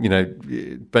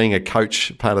being a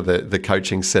coach, part of the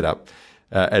coaching setup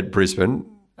at Brisbane.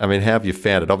 I mean, how have you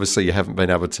found it? Obviously, you haven't been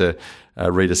able to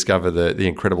rediscover the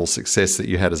incredible success that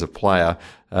you had as a player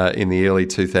in the early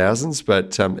 2000s,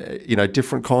 but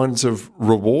different kinds of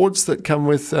rewards that come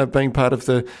with being part of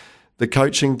the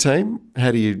coaching team.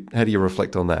 How do you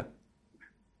reflect on that?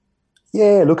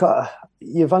 Yeah, look,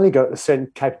 you've only got a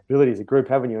certain capability as a group,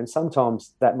 haven't you? And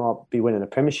sometimes that might be winning a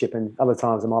premiership, and other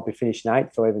times it might be finishing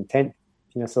 8th or even 10th,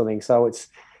 sort of thing. So it's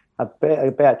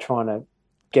about trying to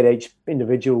get each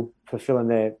individual fulfilling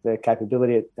their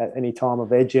capability at any time of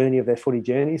their journey, of their footy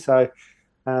journey. So,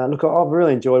 look, I've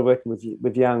really enjoyed working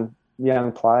with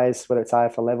young players, whether it's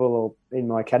AFL level or in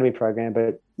my academy program.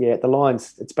 But yeah, at the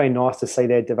Lions, it's been nice to see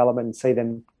their development and see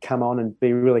them come on and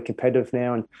be really competitive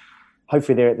now. And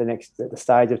hopefully they're at the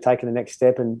stage of taking the next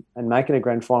step and making a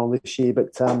grand final this year.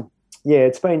 But yeah,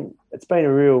 it's been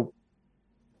a real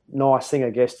nice thing, I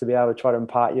guess, to be able to try to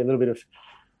impart you a little bit of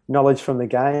knowledge from the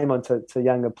game onto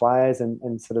younger players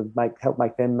and sort of help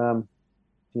make them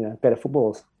better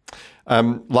footballers.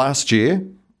 Last year,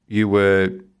 you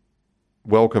were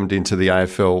welcomed into the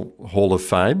AFL Hall of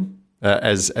Fame.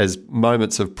 As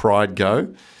moments of pride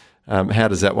go, how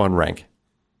does that one rank?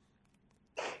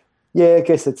 Yeah, I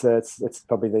guess it's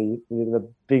probably the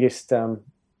biggest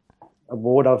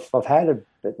award I've had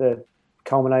at the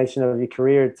culmination of your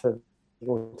career to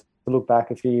look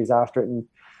back a few years after it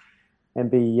and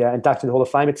be inducted to the Hall of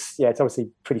Fame. It's obviously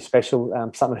pretty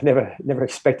special. Something I never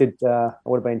expected. I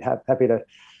would have been happy to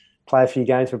play a few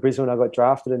games for Brisbane when I got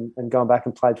drafted and gone back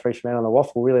and played fresh man on the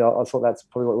waffle. Really, I thought that's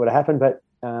probably what would have happened. But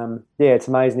it's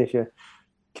amazing if you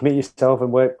commit yourself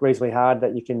and work reasonably hard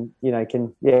that you can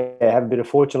have a bit of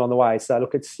fortune on the way. So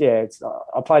look,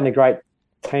 I played in a great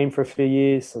team for a few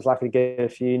years. I was lucky to get a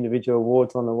few individual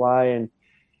awards on the way,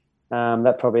 and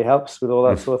that probably helps with all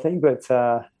that sort of thing. But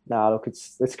look,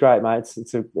 it's great, mate.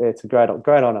 It's a great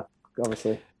honour,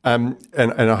 obviously. And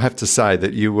I have to say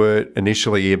that you were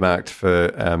initially earmarked for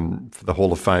the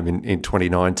Hall of Fame in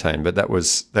 2019, but that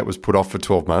was put off for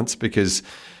 12 months because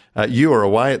you were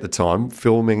away at the time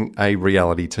filming a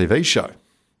reality TV show,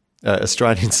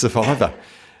 Australian Survivor.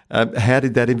 How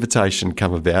did that invitation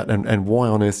come about, and why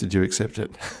on earth did you accept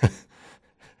it?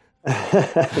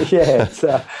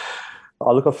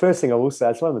 Look, the first thing I will say,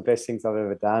 it's one of the best things I've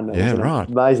ever done. It was an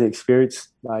amazing experience.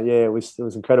 It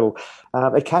was incredible.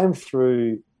 It came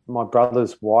through my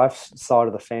brother's wife's side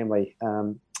of the family.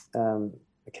 A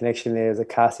connection there as a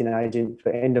casting agent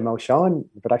for Endemol Shine,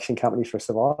 the production company for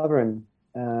Survivor, and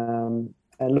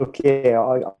look,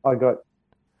 I got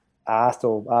asked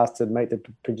to meet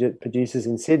the producers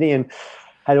in Sydney, and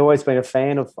had always been a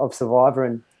fan of Survivor.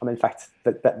 And I mean, in fact,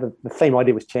 the theme I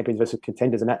did was Champions versus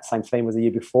Contenders, and that same theme was the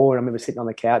year before. And I remember sitting on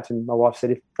the couch, and my wife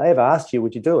said, "If they ever asked you,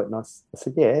 would you do it?" And I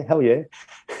said, "Yeah, hell yeah."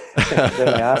 Then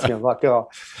they asked me, I'm like, "Oh."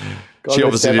 God, she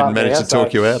obviously didn't manage to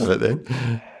talk you out of it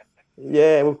then.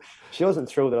 Yeah, well, she wasn't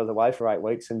thrilled that I was away for 8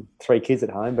 weeks and 3 kids at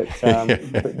home, but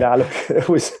look, it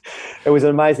was an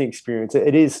amazing experience.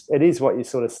 It is what you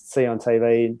sort of see on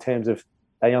TV in terms of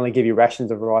they only give you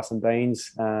rations of rice and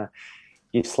beans.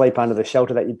 You sleep under the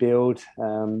shelter that you build.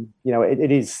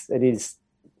 It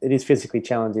is physically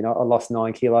challenging. I lost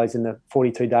 9 kilos in the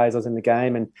 42 days I was in the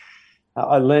game, and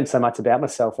I learned so much about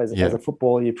myself as a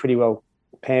footballer. You're pretty well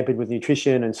pampered with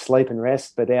nutrition and sleep and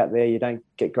rest, but out there you don't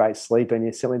get great sleep, and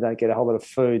you certainly don't get a whole lot of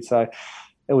food. So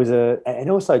it was and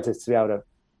also just to be able to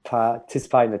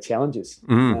participate in the challenges.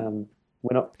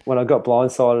 When I got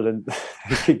blindsided and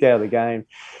kicked out of the game,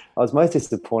 I was most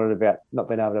disappointed about not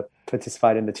being able to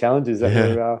participate in the challenges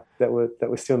that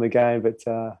were still in the game. But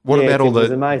what about all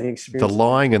the amazing experience, the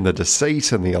lying and the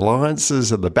deceit and the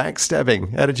alliances and the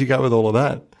backstabbing? How did you go with all of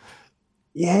that?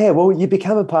 Yeah, well, you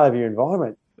become a part of your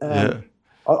environment.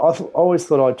 I always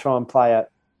thought I'd try and play a,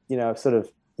 sort of,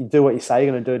 you do what you say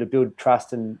you're going to do to build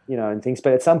trust and and things.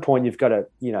 But at some point you've got to,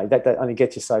 that only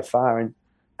gets you so far.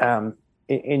 And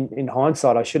in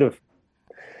hindsight, I should have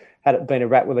had it been a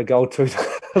rat with a gold tooth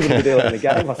a little bit earlier in the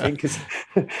game, I think, because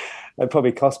it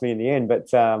probably cost me in the end.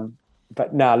 But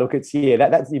no, look, it's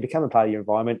that you become a part of your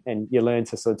environment and you learn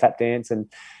to sort of tap dance,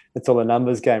 and it's all a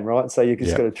numbers game, right? So you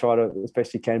just got to try to, as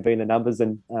best you can, be in the numbers.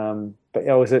 And but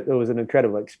it was an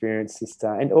incredible experience.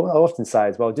 And I often say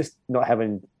as well, just not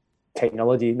having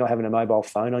technology, not having a mobile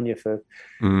phone on you for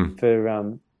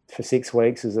 6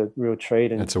 weeks is a real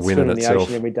treat. And it's a win in itself. The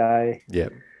ocean every day.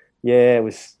 Yeah, it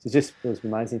was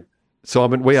amazing.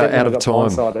 Simon, we are out of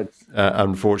time,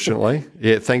 unfortunately.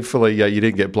 Yeah, thankfully you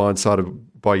didn't get blindsided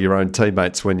by your own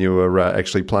teammates when you were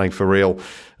actually playing for real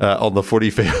on the footy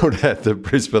field at the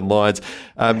Brisbane Lions.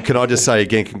 Can I just say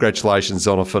again, congratulations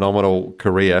on a phenomenal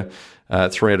career.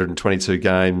 322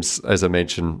 games, as I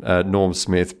mentioned, Norm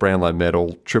Smith, Brownlow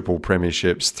medal, triple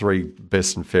premierships, 3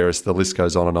 best and fairest, the list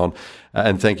goes on and on.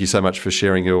 And thank you so much for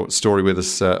sharing your story with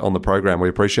us on the program. We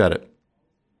appreciate it.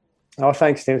 Oh,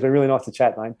 thanks, Tim. It's been really nice to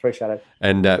chat, mate. Appreciate it.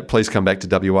 And please come back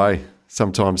to WA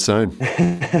sometime soon.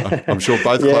 I'm sure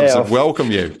both clubs would welcome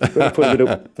you.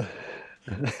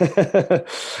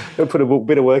 I'll put a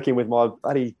bit of work in with my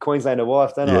buddy Queenslander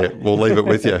wife, don't I? Yeah, we'll leave it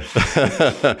with you.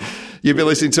 You've been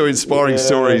listening to Inspiring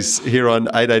Stories here on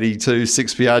 882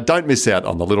 6PR. Don't miss out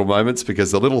on the little moments,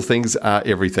 because the little things are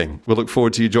everything. We'll look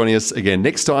forward to you joining us again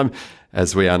next time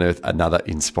as we unearth another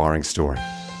inspiring story.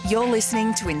 You're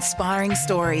listening to Inspiring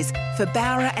Stories for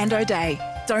Bowra and O'Dea.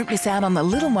 Don't miss out on the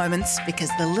little moments, because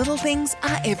the little things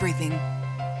are everything.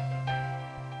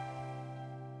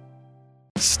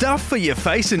 Stuff for your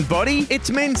face and body?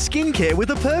 It's men's skincare with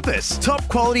a purpose. Top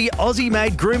quality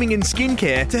Aussie-made grooming and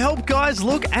skincare to help guys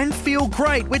look and feel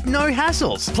great with no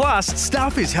hassles. Plus,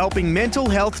 Stuff is helping mental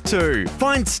health too.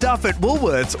 Find Stuff at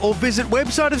Woolworths or visit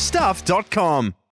websiteofstuff.com.